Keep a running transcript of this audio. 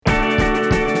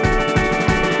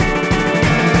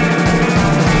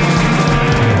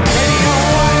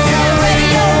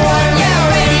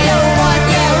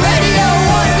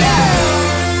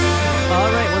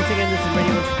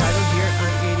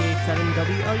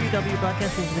KWW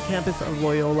broadcasting from the campus of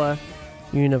Loyola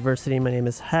University. My name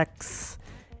is Hex,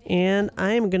 and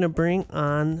I am going to bring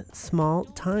on Small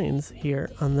Times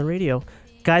here on the radio.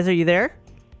 Guys, are you there?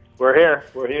 We're here.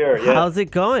 Yeah. How's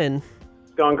it going?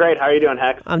 It's going great. How are you doing,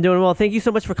 Hex? I'm doing well. Thank you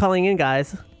so much for calling in,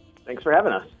 guys. Thanks for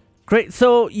having us. Great.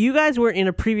 So you guys were in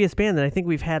a previous band that I think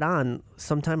we've had on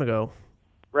some time ago.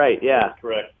 Right, yeah.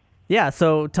 Correct. Yeah,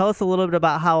 so tell us a little bit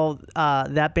about how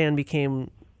that band became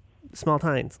Small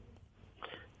Times.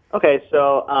 Okay,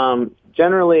 so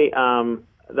generally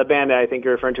the band that I think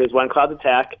you're referring to is When Clouds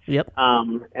Attack. Yep.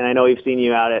 And I know we've seen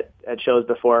you out at shows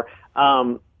before.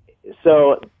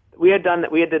 So we did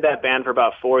that band for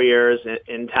about 4 years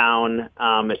in town.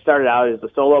 It started out as a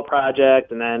solo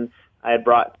project, and then I had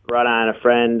brought on a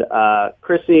friend,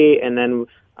 Chrissy, and then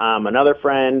another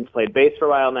friend, played bass for a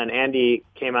while, and then Andy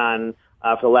came on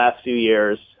for the last few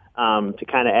years to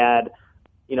kind of add,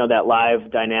 that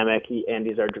live dynamic.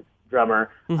 Andy's our drummer,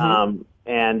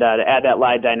 and to add that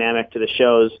live dynamic to the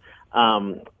shows.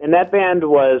 And that band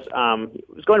was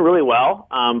going really well,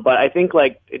 but I think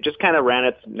it just kind of ran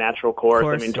its natural course.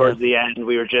 I mean, towards the end,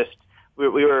 we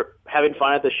were having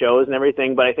fun at the shows and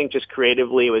everything, but I think just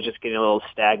creatively it was just getting a little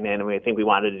stagnant, and I think we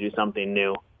wanted to do something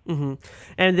new. Mm-hmm.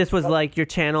 And this was your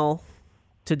channel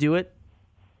to do it?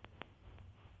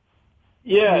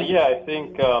 Yeah, I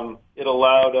think it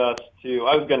allowed us to.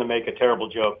 I was going to make a terrible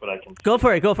joke, but I can. Go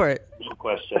for it. No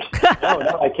question.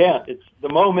 No, I can't. It's the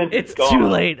moment. It's gone. too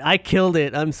late. I killed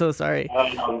it. I'm so sorry.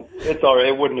 It's all right.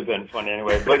 It wouldn't have been funny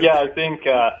anyway. But yeah, I think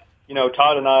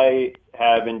Todd and I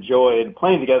have enjoyed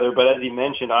playing together. But as he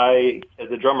mentioned,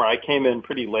 as a drummer, I came in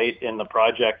pretty late in the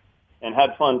project and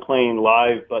had fun playing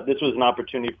live. But this was an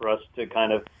opportunity for us to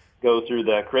kind of go through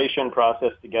the creation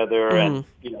process together and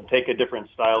take a different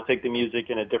style, take the music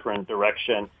in a different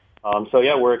direction. So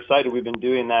yeah, we're excited. We've been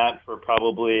doing that for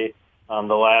probably the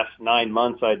last 9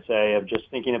 months, I'd say, of just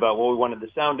thinking about what we wanted the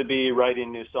sound to be,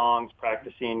 writing new songs,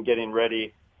 practicing, getting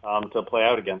ready to play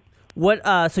out again.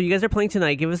 So you guys are playing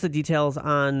tonight. Give us the details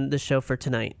on the show for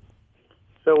tonight.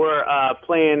 So we're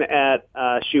playing at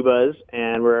Shuba's,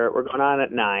 and we're going on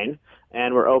at 9.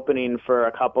 And we're opening for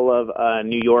a couple of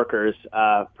New Yorkers,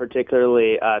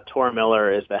 particularly Tor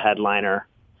Miller is the headliner.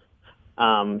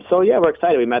 So yeah, we're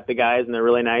excited. We met the guys, and they're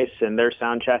really nice, and they're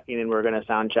sound checking, and we're going to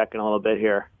sound check in a little bit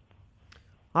here.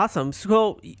 Awesome.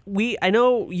 So I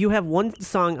know you have one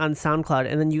song on SoundCloud,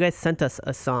 and then you guys sent us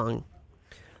a song.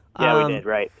 Yeah, we did,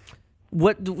 right.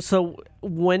 So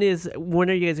when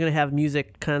are you guys going to have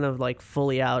music kind of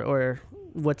fully out, or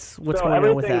what's going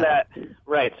on with that?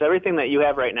 Right. So everything that you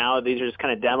have right now, these are just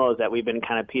kind of demos that we've been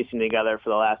kind of piecing together for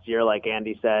the last year, like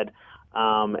Andy said.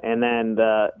 And then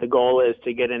the goal is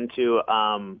to get into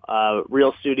a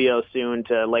real studio soon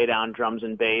to lay down drums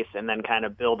and bass, and then kind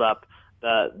of build up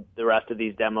the rest of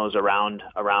these demos around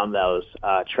those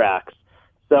tracks.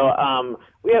 So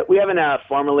we haven't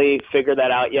formally figured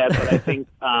that out yet, but I think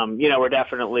we're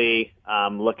definitely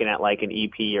looking at an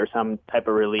EP or some type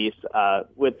of release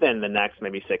within the next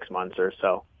maybe 6 months or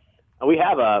so. We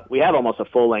have almost a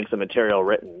full length of material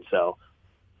written. So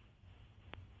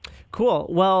cool.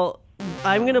 Well,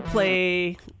 I'm gonna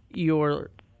play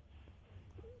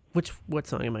what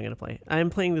song am I gonna play? I'm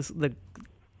playing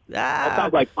that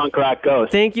sounds like Punk Rock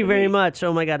Ghost. Thank you very much.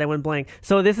 Oh my God, I went blank.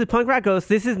 So this is Punk Rock Ghost.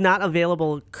 This is not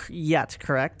available yet,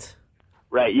 correct?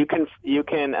 Right. You can.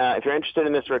 If you're interested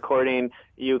in this recording,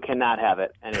 you cannot have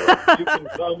it anyway.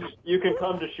 You can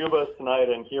come to Shuba's tonight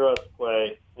and hear us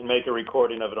play and make a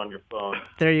recording of it on your phone.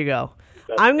 There you go.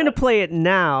 I'm going to play it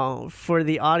now for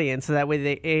the audience, so that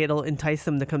way it'll entice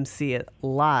them to come see it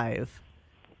live.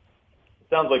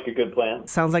 Sounds like a good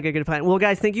plan. Well,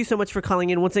 guys, thank you so much for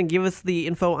calling in. Once again, give us the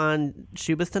info on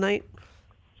Shuba's tonight.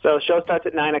 So show starts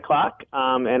at 9 o'clock,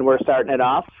 and we're starting it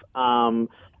off,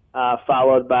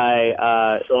 followed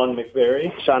by Sean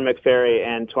McFerry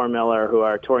and Tor Miller, who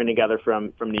are touring together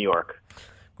from New York.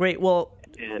 Great. Well,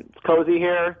 and it's cozy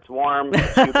here. It's warm.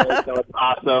 It's Shuba's, so it's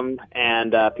awesome,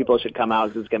 and people should come out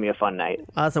because it's going to be a fun night.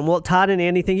 Awesome. Well, Todd and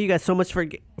Andy, thank you guys so much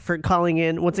for calling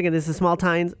in. Once again, this is Small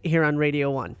Times here on Radio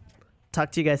 1.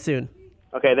 Talk to you guys soon.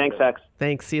 Okay, thanks, Hex.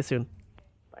 Thanks. See you soon.